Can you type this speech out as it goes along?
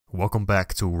welcome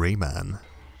back to Rayman.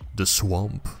 The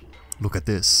swamp. Look at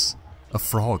this. A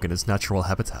frog in its natural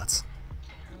habitat.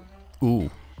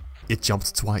 Ooh, it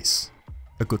jumped twice.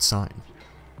 A good sign.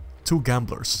 Two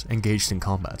gamblers engaged in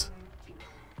combat.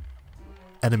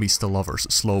 Enemies to lovers,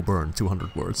 slow burn,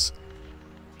 200 words.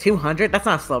 200? That's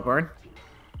not a slow burn.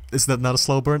 Is that not a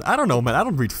slow burn? I don't know, man. I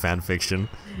don't read fanfiction.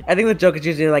 I think the joke is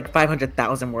usually like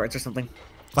 500,000 words or something.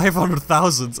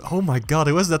 500,000? Oh my god,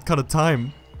 who has that kind of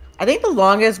time? I think the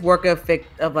longest work of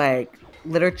like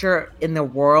literature in the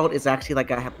world is actually like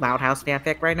a Loud House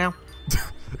fanfic right now.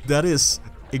 That is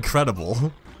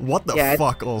incredible. What the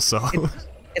fuck also?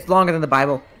 It's longer than the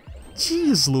Bible.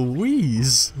 Jeez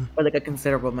Louise. Or like a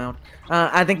considerable amount.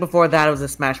 I think before that it was a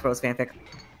Smash Bros fanfic.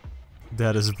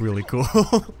 That is really cool.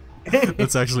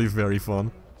 That's actually very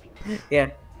fun. Yeah.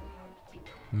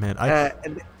 Man,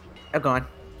 go on.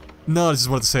 No, I just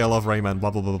wanted to say I love Rayman,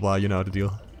 blah blah blah blah, you know the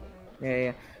deal.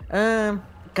 Yeah.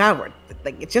 God,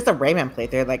 like, it's just a Rayman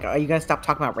playthrough. Like, are you gonna stop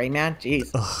talking about Rayman? Jeez.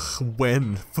 Ugh,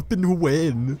 when? Flippin'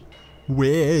 when?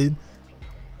 When?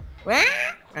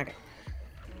 Okay.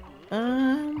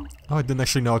 Oh, I didn't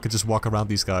actually know I could just walk around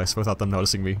these guys without them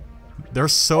noticing me. They're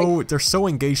so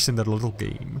engaged in that little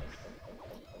game.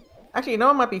 Actually, you know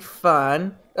what might be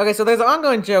fun? Okay, so there's an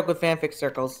ongoing joke with fanfic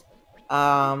circles.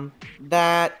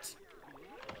 That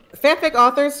fanfic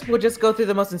authors will just go through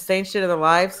the most insane shit of their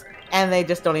lives, and they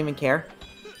just don't even care.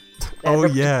 Oh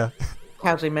yeah.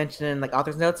 Casually mentioned in like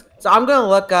author's notes. So I'm gonna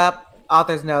look up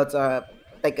author's notes,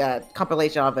 like a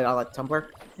compilation of it on like Tumblr,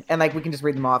 and like we can just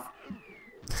read them off.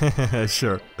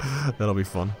 Sure, that'll be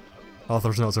fun.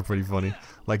 Author's notes are pretty funny.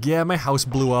 Like, yeah, my house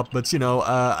blew up, but you know,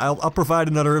 I'll provide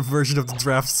another version of the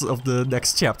drafts of the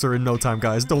next chapter in no time,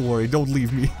 guys. Don't worry, don't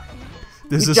leave me.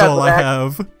 This is all I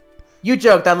have. You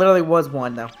joked. That literally was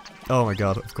one, though. Oh my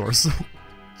god, of course.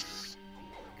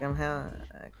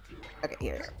 Okay,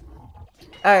 here.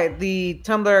 Alright, the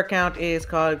Tumblr account is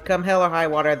called Come Hell or High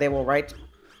Water, They Will Write.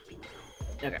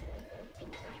 Okay.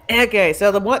 Okay,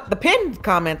 so the pinned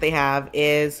comment they have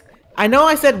is, I know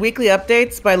I said weekly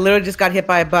updates, but I literally just got hit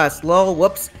by a bus. Lol,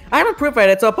 whoops. I haven't proofread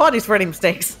it, so apologies for any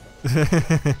mistakes.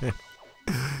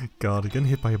 God, getting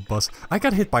hit by a bus. I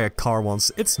got hit by a car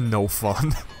once. It's no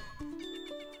fun.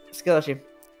 Skill issue.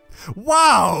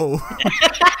 Wow!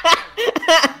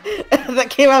 That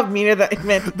came out meaner than it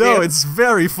meant to. No, it's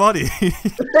very funny.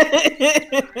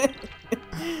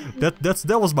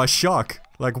 That was my shock.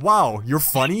 Like, wow, you're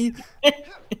funny?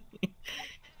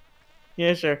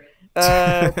 Yeah, sure.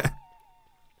 I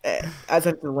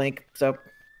sent the link, so.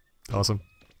 Awesome.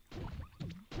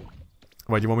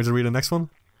 Wait, you want me to read the next one?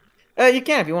 You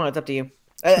can if you want. It's up to you.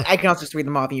 I can also just read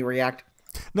them off and you react.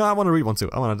 No, I want to read one too.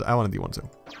 I want to do one too.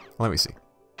 Let me see.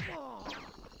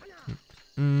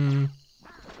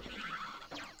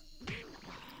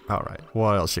 Alright,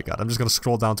 what else you got? I'm just gonna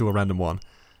scroll down to a random one.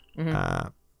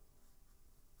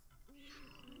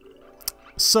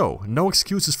 So, no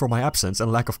excuses for my absence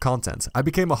and lack of content. I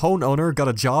became a home owner, got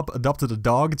a job, adopted a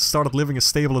dog, started living a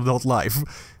stable adult life.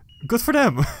 Good for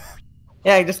them!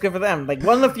 Yeah, just good for them. Like,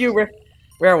 one of the few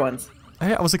rare ones.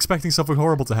 Hey, I was expecting something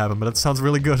horrible to happen, but that sounds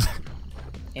really good.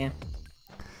 Yeah.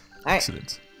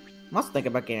 Excellent. I'm also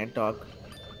thinking about getting a dog.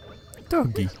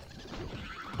 Doggy.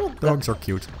 Dogs are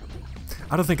cute.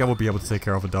 I don't think I would be able to take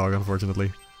care of a dog,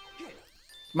 unfortunately.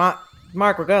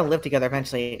 Mark, we're gonna live together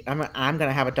eventually. I'm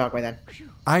gonna have a dog by then.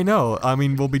 I know. I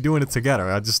mean, we'll be doing it together.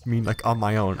 I just mean, like, on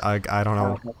my own. I don't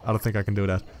know. Okay. I don't think I can do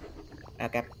that.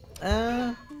 Okay.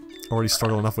 Already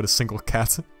struggle enough with a single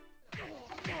cat.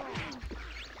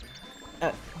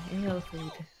 Let's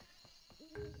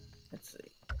see.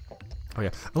 Oh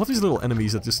yeah, I love these little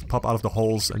enemies that just pop out of the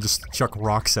holes and just chuck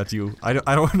rocks at you. I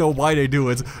don't know why they do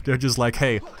it. They're just like,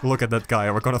 hey, look at that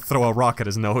guy, we're gonna throw a rock at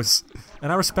his nose.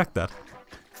 And I respect that.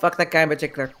 Fuck that guy in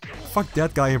particular. Fuck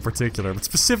that guy in particular, but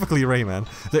specifically Rayman.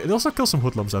 They also kill some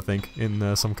hoodlums, I think,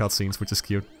 in some cutscenes, which is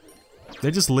cute.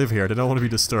 They just live here, they don't want to be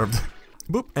disturbed.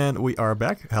 Boop, and we are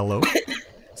back. Hello.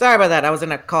 Sorry about that, I was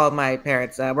in a call with my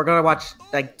parents. We're gonna watch,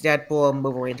 like, Deadpool and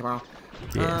Wolverine tomorrow.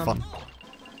 Yeah, fun.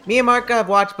 Me and Mark have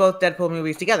watched both Deadpool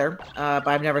movies together, but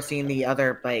I've never seen the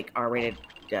other, like, R-rated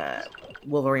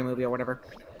Wolverine movie or whatever.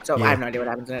 So yeah. I have no idea what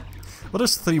happens in it. Well,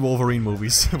 there's 3 Wolverine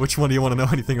movies. Which one do you want to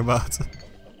know anything about?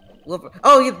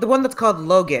 Oh, yeah, the one that's called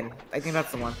Logan. I think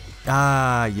that's the one.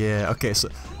 Ah, yeah. Okay, so...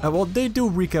 well, they do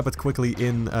recap it quickly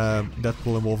in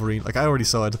Deadpool and Wolverine. Like, I already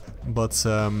saw it, but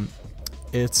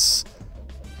it's...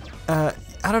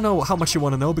 I don't know how much you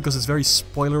want to know because it's very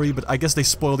spoilery, but I guess they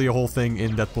spoil the whole thing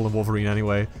in Deadpool and Wolverine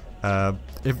anyway.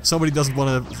 If somebody doesn't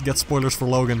want to get spoilers for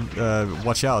Logan,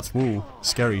 watch out. Woo,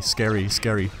 scary, scary,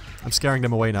 scary. I'm scaring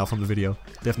them away now from the video.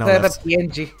 They've now Put up a left.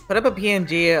 PNG. Put up a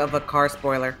PNG of a car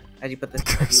spoiler as you put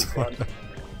this.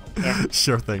 Yeah.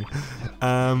 Sure thing.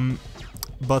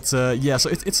 Yeah, so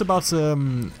it's about,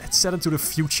 it's set into the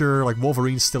future, like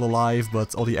Wolverine's still alive,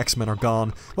 but all the X-Men are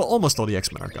gone. Well, almost all the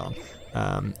X-Men are gone.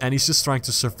 And he's just trying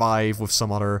to survive with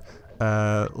some other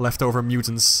leftover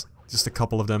mutants, just a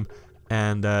couple of them.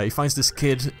 And he finds this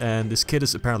kid, and this kid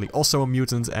is apparently also a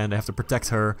mutant, and they have to protect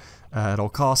her at all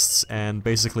costs. And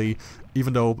basically,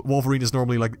 even though Wolverine is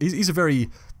normally like, he's a very,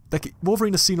 like,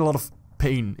 Wolverine has seen a lot of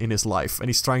pain in his life, and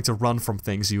he's trying to run from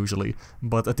things usually,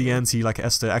 but at the end he like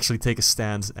has to actually take a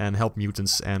stand and help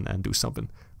mutants and do something.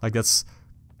 Like that's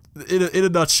in a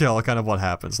nutshell kind of what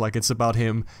happens. Like it's about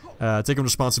him taking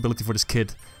responsibility for this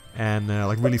kid and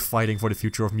like really fighting for the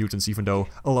future of mutants, even though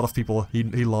a lot of people he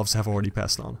loves have already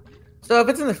passed on. So if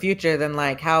it's in the future, then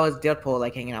like how is Deadpool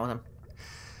like hanging out with him?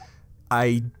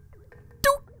 I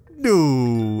don't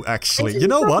know, actually. You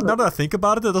know what? Now that I think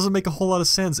about it, that doesn't make a whole lot of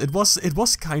sense. It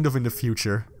was kind of in the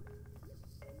future.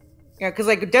 Yeah, because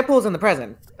like Deadpool's in the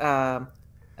present. And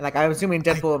like I'm assuming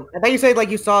Deadpool. I thought you said like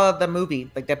you saw the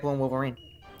movie, like Deadpool and Wolverine.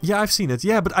 Yeah, I've seen it.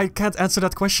 Yeah, but I can't answer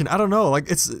that question. I don't know.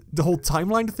 Like it's the whole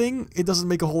timeline thing. It doesn't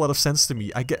make a whole lot of sense to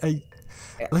me. I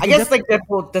guess like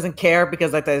Deadpool doesn't care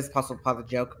because like that is possible part of the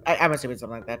joke. I'm assuming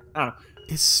something like that. I don't know.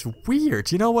 It's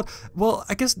weird. You know what? Well,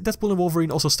 I guess Deadpool and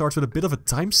Wolverine also starts with a bit of a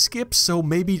time skip, so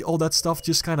maybe all that stuff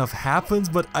just kind of happens.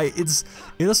 But it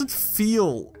doesn't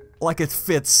feel like it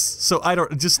fits. So I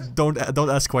don't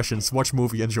ask questions. Watch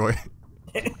movie, enjoy.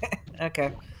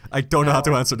 Okay. I don't know how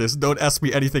to answer this. Don't ask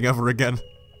me anything ever again.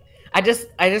 I just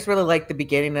really like the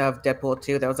beginning of Deadpool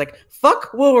 2 that was like,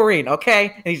 fuck Wolverine,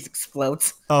 okay? And he just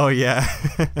explodes. Oh, yeah.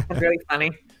 It's really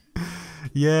funny.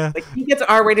 Yeah. Like, he gets an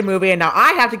R-rated movie, and now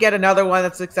I have to get another one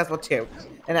that's successful too.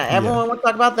 And everyone wants to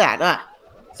talk about that.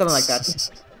 Something like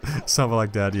that. Something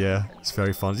like that, yeah. It's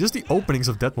very fun. Just the openings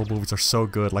of Deadpool movies are so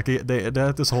good. Like, they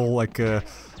had this whole, like,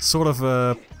 sort of,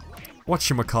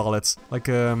 whatchamacallit, like,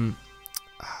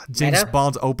 James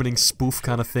Bond opening spoof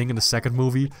kind of thing in the second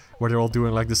movie, where they're all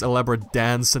doing like this elaborate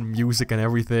dance and music and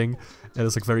everything, and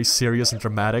it's like very serious and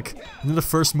dramatic. And then the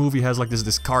first movie has like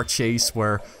this car chase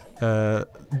where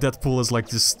Deadpool is like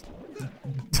just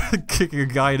kicking a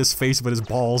guy in his face with his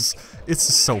balls. It's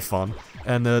just so fun.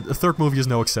 And the third movie is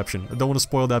no exception. I don't want to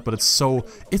spoil that, but it's so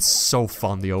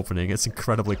fun, the opening. It's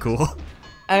incredibly cool.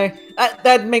 I'm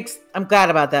glad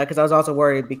about that, because I was also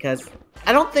worried because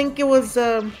I don't think it was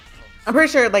I'm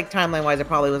pretty sure, like, timeline-wise, it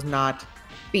probably was not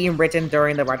being written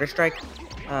during the writer's strike.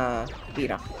 You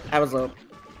know, I was a little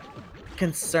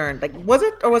concerned. Like, was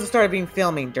it, or was it started being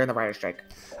filming during the writer's strike?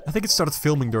 I think it started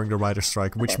filming during the writer's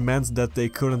strike, which meant that they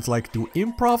couldn't, like, do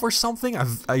improv or something.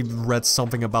 I read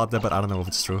something about that, but I don't know if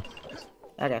it's true.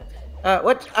 Okay.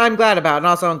 What I'm glad about, and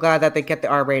also I'm glad that they kept the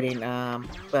R rating,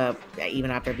 even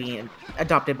after being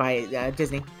adopted by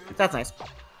Disney. That's nice.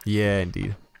 Yeah,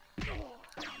 indeed.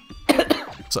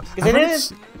 So,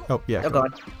 oh, yeah. Oh, go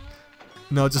on.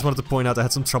 No, I just wanted to point out I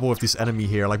had some trouble with this enemy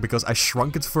here, like, because I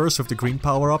shrunk it first with the green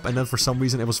power-up, and then for some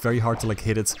reason it was very hard to, like,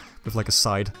 hit it with, like, a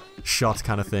side shot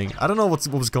kind of thing. I don't know what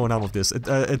was going on with this.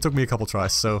 It took me a couple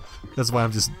tries, so that's why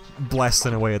I'm just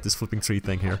blasting away at this flipping tree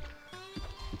thing here.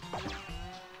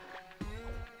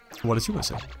 What did you want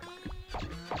to say?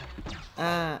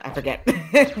 I forget.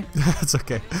 That's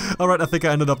okay. Alright, I think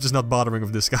I ended up just not bothering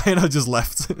with this guy, and I just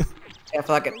left. Yeah,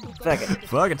 fuck it. Fuck it.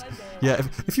 Fuck it. Yeah,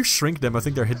 if you shrink them, I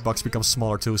think their hitbox becomes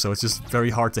smaller too, so it's just very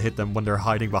hard to hit them when they're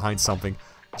hiding behind something.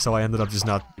 So I ended up just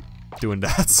not doing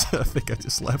that, so I think I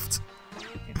just left.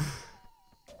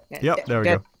 Yeah, yep, there we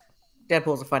go.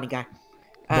 Deadpool's a funny guy.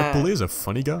 Deadpool is a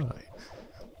funny guy.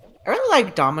 I really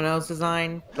like Domino's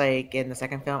design, like, in the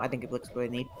second film. I think it looks really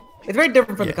neat. It's very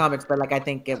different from the comics, but, like, I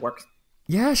think it works.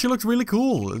 Yeah, she looked really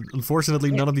cool.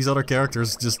 Unfortunately, none of these other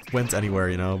characters just went anywhere,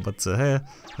 you know, but hey,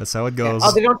 that's how it goes. Yeah.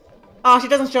 Oh, they don't... Oh, she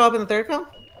doesn't show up in the third film?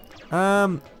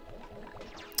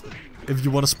 If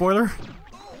you want a spoiler?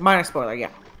 Minor spoiler,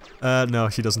 yeah. No,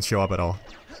 she doesn't show up at all.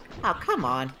 Oh, come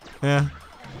on. Yeah.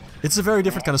 It's a very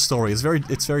different kind of story. It's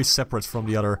very separate from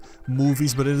the other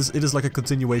movies, but it is like a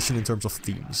continuation in terms of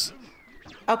themes.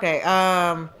 Okay,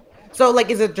 so, like,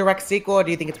 is it a direct sequel, or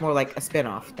do you think it's more like a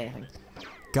spin-off thing?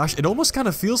 Gosh, it almost kind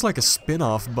of feels like a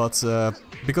spin-off, but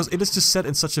because it is just set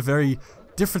in such a very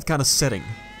different kind of setting.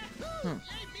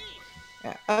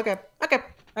 Yeah, okay.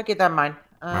 I'll keep that in mind.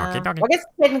 Okay. Well, I guess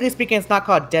technically speaking, it's not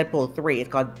called Deadpool 3, it's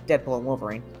called Deadpool and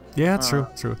Wolverine. Yeah, true.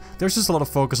 There's just a lot of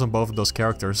focus on both of those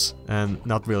characters, and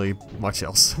not really much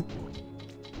else.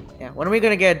 Yeah, when are we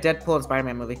gonna get a Deadpool and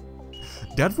Spider-Man movie?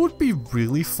 That would be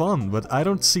really fun, but I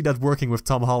don't see that working with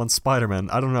Tom Holland's Spider-Man.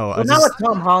 I don't know. Well, not with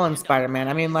Tom Holland's Spider-Man.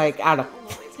 I mean, like, I don't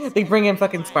know. They bring in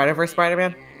fucking Spider-Verse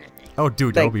Spider-Man. Oh,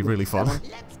 dude, that would be really fun.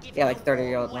 Yeah, like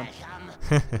 30-year-old one.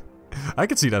 I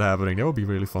could see that happening. That would be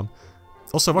really fun.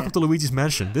 Also, welcome to Luigi's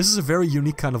Mansion. This is a very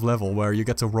unique kind of level where you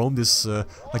get to roam this,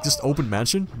 like, just open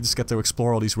mansion. You just get to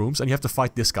explore all these rooms, and you have to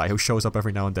fight this guy who shows up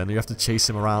every now and then. You have to chase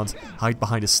him around, hide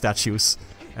behind his statues,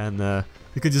 and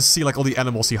you can just see, like, all the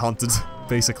animals he hunted,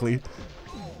 basically.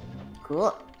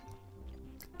 Cool.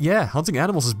 Yeah, hunting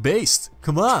animals is based.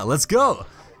 Come on, let's go.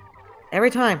 Every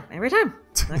time.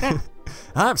 Okay.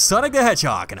 I'm Sonic the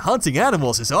Hedgehog, and hunting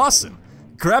animals is awesome.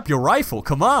 Grab your rifle,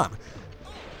 come on.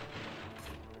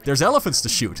 There's elephants to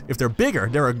shoot. If they're bigger,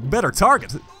 they're a better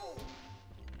target.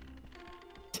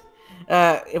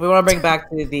 If we want to bring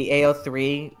back to the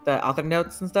AO3, the author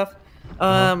notes and stuff,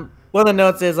 one of the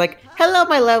notes is like, "Hello,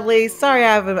 my lovely. Sorry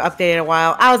I haven't updated in a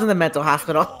while. I was in the mental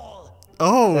hospital."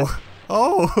 Oh,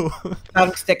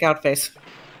 Having stick out face.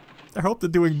 I hope they're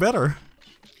doing better.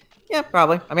 Yeah,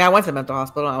 probably. I mean, I went to the mental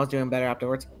hospital and I was doing better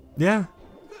afterwards. Yeah.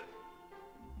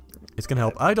 It's gonna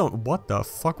help. I don't... What the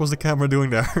fuck was the camera doing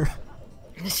there?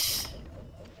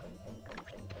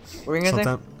 What were you gonna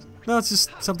say? No, it's just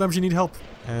sometimes you need help.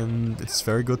 And it's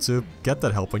very good to get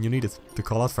that help when you need it. To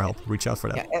call out for help. Reach out for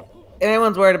that. Yeah, if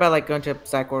anyone's worried about like going to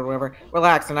psych ward or whatever,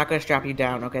 relax. They're not gonna strap you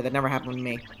down. Okay, that never happened to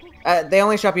me. They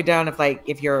only strap you down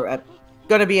if you're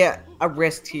gonna be a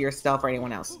risk to yourself or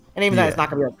anyone else. And even that, it's not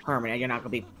gonna be permanent. You're not gonna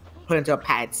be put into a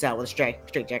padded cell with a straight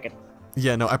jacket.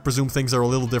 Yeah, no, I presume things are a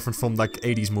little different from like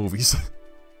 80s movies.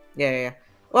 Yeah.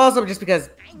 Well, also just because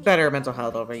better mental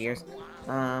health over years.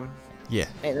 Yeah.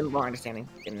 And more understanding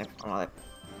and all that.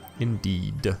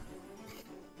 Indeed.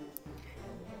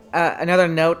 Another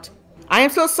note. I am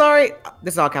so sorry.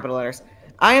 This is all capital letters.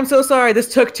 I am so sorry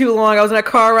this took too long. I was in a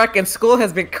car wreck and school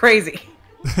has been crazy.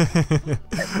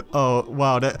 Oh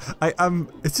wow,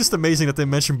 it's just amazing that they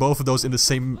mention both of those in the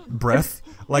same breath,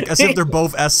 like as if they're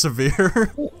both as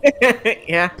severe.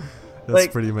 Yeah, that's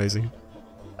pretty amazing.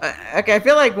 Okay, I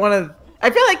feel like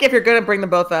if you're gonna bring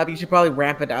them both up, you should probably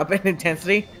ramp it up in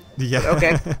intensity. Yeah.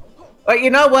 Okay. But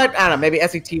you know what? I don't know. Maybe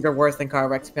SVTs are worse than car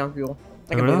wrecks to young people.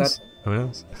 I can believe that. Who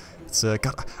knows? It's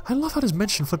God, I love how this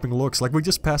mansion flipping looks. Like we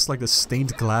just passed like the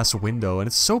stained glass window, and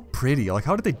it's so pretty. Like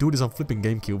how did they do this on flipping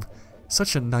GameCube?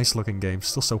 Such a nice looking game,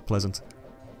 still so pleasant.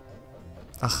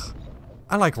 Ugh,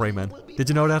 I like Rayman. Did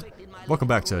you know that? Welcome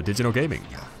back to Did You Know Gaming.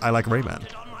 I like Rayman.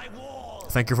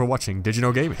 Thank you for watching Did You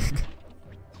Know Gaming.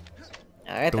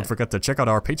 Alright, Don't forget to check out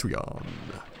our Patreon.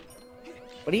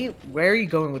 Where are you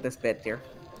going with this bit, dear?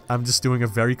 I'm just doing a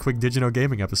very quick Did You Know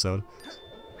Gaming episode.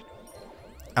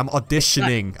 I'm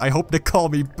auditioning. I hope they call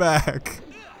me back.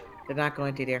 They're not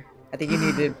going to, dear. I think you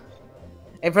need to...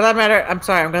 And for that matter, I'm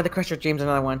sorry, I'm going to crush your dreams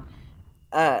another one.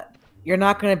 You're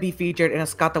not going to be featured in a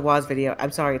Scott the Woz video.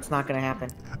 I'm sorry, it's not going to happen.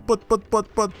 But,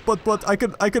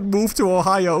 I could move to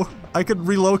Ohio. I could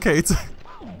relocate.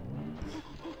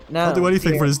 No, I'll do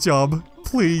anything dear. for this job.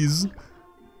 Please.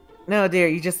 No, dear,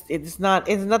 it's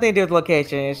nothing to do with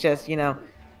location. It's just, you know,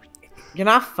 you're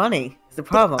not funny. It's the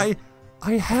problem.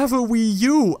 I have a Wii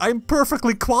U. I'm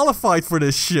perfectly qualified for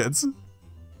this shit.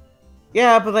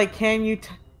 Yeah, but like,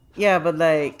 yeah, but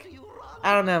like,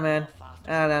 I don't know, man.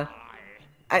 I don't know.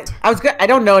 I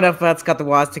don't know enough about Scott the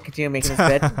Woz to continue making this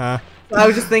bit. So I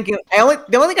was just thinking.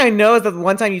 The only thing I know is that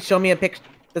one time you showed me a picture,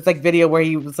 that's like video where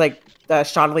he was like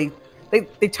shoddily.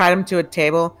 They tied him to a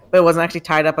table, but it wasn't actually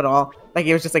tied up at all. Like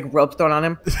it was just like rope thrown on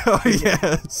him. Oh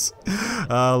yes,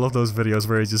 I love those videos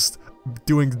where he's just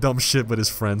doing dumb shit with his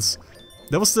friends.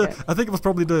 That was I think it was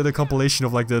probably the compilation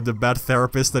of like the bad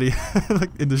therapist that he had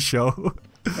like, in the show.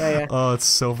 Yeah. Oh, it's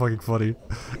so fucking funny.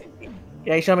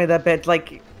 Yeah, he showed me that bit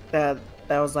like that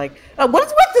was like, oh, what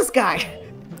is with this guy?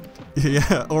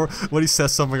 Yeah, or when he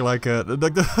says something like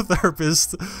the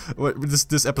therapist.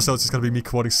 This episode's just gonna be me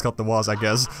quoting Scott the Woz, I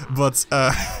guess. But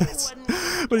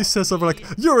when he says something like,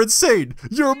 "You're insane.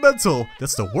 You're mental."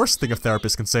 That's the worst thing a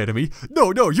therapist can say to me.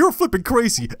 No, you're flipping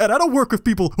crazy, and I don't work with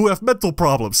people who have mental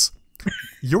problems.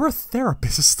 You're a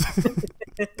therapist.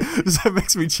 That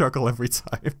makes me chuckle every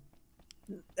time.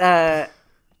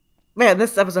 Man,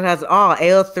 this episode has all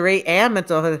AO3 and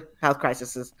mental health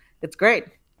crises. It's great.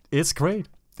 It's great.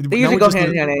 They usually go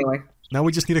hand in hand anyway. Now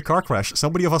we just need a car crash.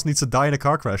 Somebody of us needs to die in a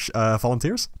car crash.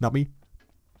 Volunteers? Not me.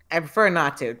 I prefer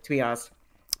not to be honest.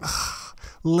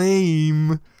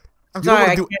 Lame. I'm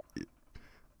sorry,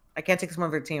 I can't take this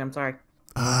one for the team. I'm sorry.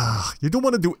 You don't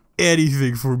want to do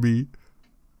anything for me.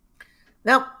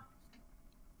 Nope.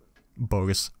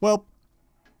 Bogus. Well,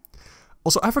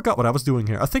 also, I forgot what I was doing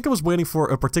here. I think I was waiting for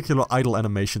a particular idle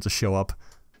animation to show up.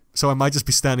 So I might just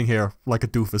be standing here like a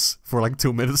doofus for like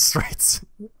 2 minutes straight.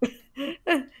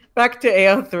 back to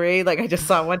AO3. Like I just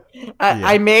saw one. Yeah.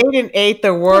 I made and ate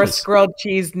the worst Nice. grilled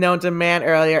cheese known to man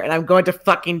earlier, and I'm going to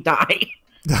fucking die.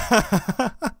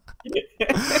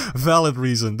 Valid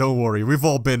reason, don't worry. We've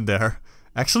all been there.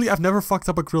 Actually, I've never fucked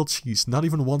up a grilled cheese. Not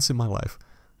even once in my life.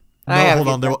 No, hold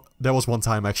on. There was one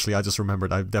time, actually. I just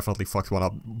remembered. I definitely fucked one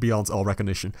up beyond all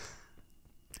recognition.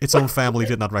 Its own family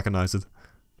did not recognize it.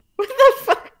 What the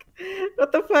fuck?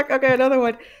 What the fuck? Okay, another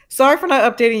one. Sorry for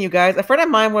not updating you guys. A friend of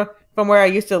mine from where I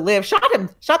used to live shot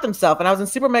himself, and I was in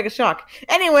super mega shock.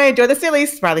 Anyway, enjoy the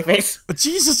sillies. Smiley face.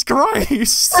 Jesus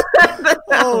Christ!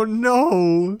 Oh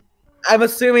no! I'm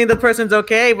assuming the person's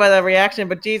okay by the reaction,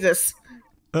 but Jesus.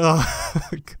 Oh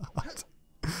god.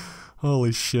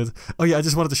 Holy shit. Oh yeah, I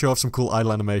just wanted to show off some cool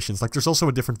idle animations. Like, there's also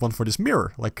a different one for this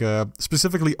mirror. Like,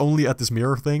 specifically only at this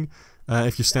mirror thing.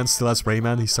 If you stand still as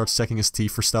Rayman, he starts checking his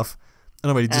teeth for stuff.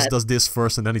 Anyway, he just does this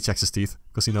first and then he checks his teeth.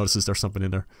 Because he notices there's something in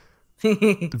there.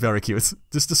 Very cute.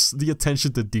 Just the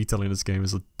attention to detail in this game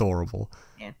is adorable.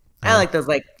 Yeah. I like those,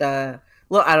 like, the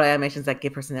little idle animations that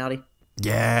give personality.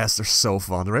 Yes, they're so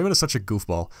fun. Rayman is such a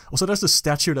goofball. Also, there's the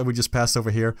statue that we just passed over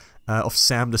here of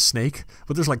Sam the Snake.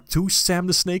 But there's like 2 Sam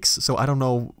the Snakes, so I don't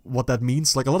know what that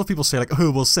means. Like, a lot of people say like, oh,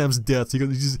 well, Sam's dead.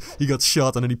 He got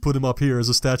shot and then he put him up here as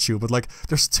a statue. But like,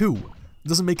 there's 2. It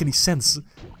doesn't make any sense.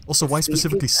 Also, why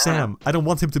specifically Sam? I don't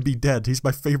want him to be dead. He's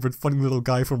my favorite funny little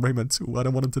guy from Rayman 2. I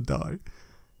don't want him to die.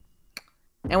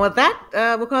 And with that,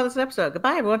 we'll call this an episode.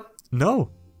 Goodbye, everyone.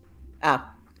 No. Oh.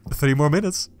 3 more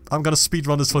minutes. I'm gonna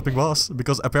speedrun this flipping boss,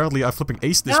 because apparently I flipping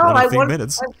aced this one in 3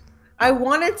 minutes. I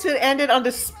wanted to end it on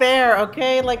despair,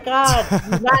 okay? Like, God, do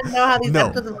you not know how these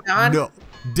episodes have gone? No,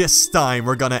 this time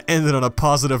we're gonna end it on a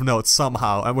positive note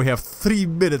somehow, and we have 3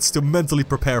 minutes to mentally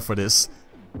prepare for this.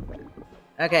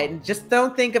 Okay, just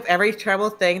don't think of every terrible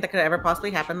thing that could ever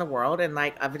possibly happen in the world, and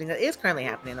like everything that is currently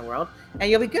happening in the world, and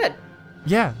you'll be good.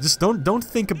 Yeah, just don't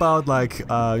think about like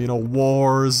you know,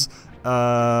 wars,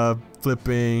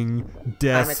 flipping,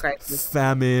 death,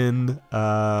 famine,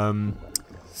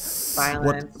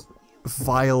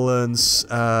 violence,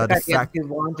 the you have to do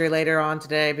laundry later on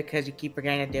today because you keep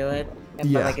forgetting to do it. And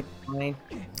yeah. Like, it's fine.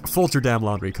 Fold your damn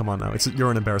laundry. Come on now,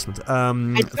 you're an embarrassment.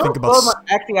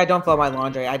 Actually, I don't fold my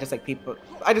laundry. I just like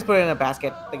I just put it in a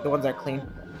basket, like the ones that are clean.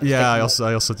 Yeah, I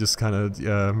also just kind of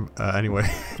anyway.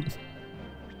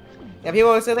 Yeah, people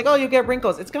always say like, "Oh, you get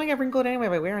wrinkles." It's gonna get wrinkled anyway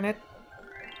by wearing it.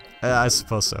 I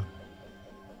suppose so.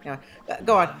 Yeah,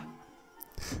 go on.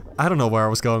 I don't know where I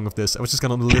was going with this. I was just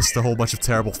gonna list a whole bunch of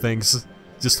terrible things.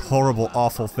 Just horrible,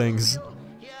 awful things.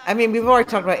 I mean, we've already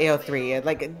talked about AO3.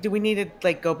 Like, do we need to,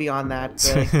 like, go beyond that?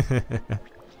 Really?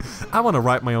 I want to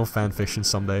write my own fanfiction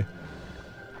someday.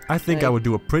 I think I would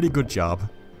do a pretty good job.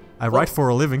 I write for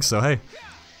a living, so hey.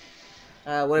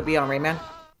 Would it be on Rayman?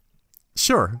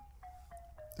 Sure.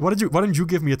 Why didn't you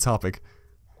give me a topic?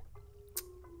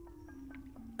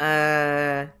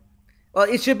 Well,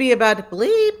 it should be about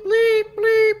bleep, bleep,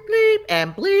 bleep, bleep,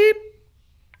 and bleep.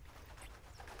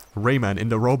 Rayman in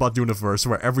the robot universe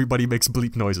where everybody makes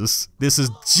bleep noises. This is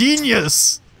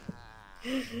genius!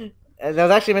 That was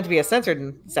actually meant to be a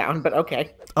censored sound, but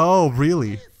okay. Oh,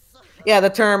 really? Yeah, the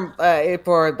term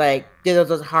for, like,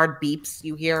 those hard beeps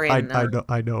you hear in... I know.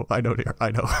 I know. I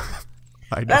know.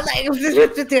 I'm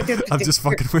just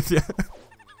fucking with you.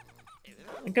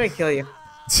 I'm gonna kill you.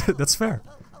 That's fair.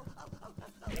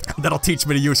 That'll teach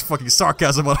me to use fucking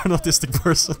sarcasm on an autistic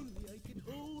person.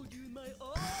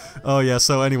 Oh yeah,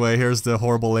 so anyway, here's the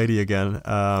horrible lady again.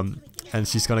 And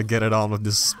she's gonna get it on with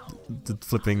this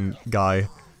flipping guy.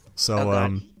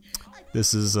 So,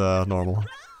 this is normal.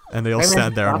 And they all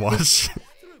stand there and watch.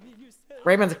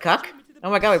 Rayman's a cuck? Oh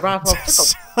my god, we brought up a pickle.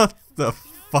 Shut the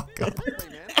fuck up.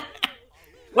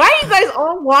 Why are you guys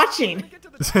all watching?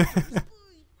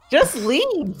 Just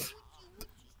leave.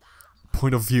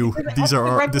 Point of view.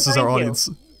 This is our audience.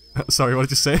 Sorry, what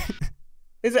did you say?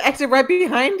 There's an exit right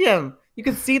behind him. You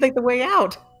can see like the way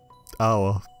out. Oh,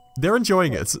 well. They're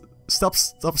enjoying it.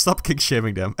 Stop kick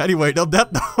shaming them. Anyway, on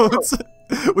that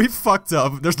note, we fucked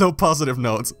up. There's no positive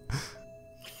note.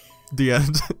 The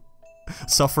end.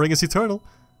 Suffering is eternal.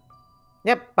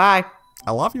 Yep, bye.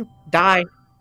 I love you. Die.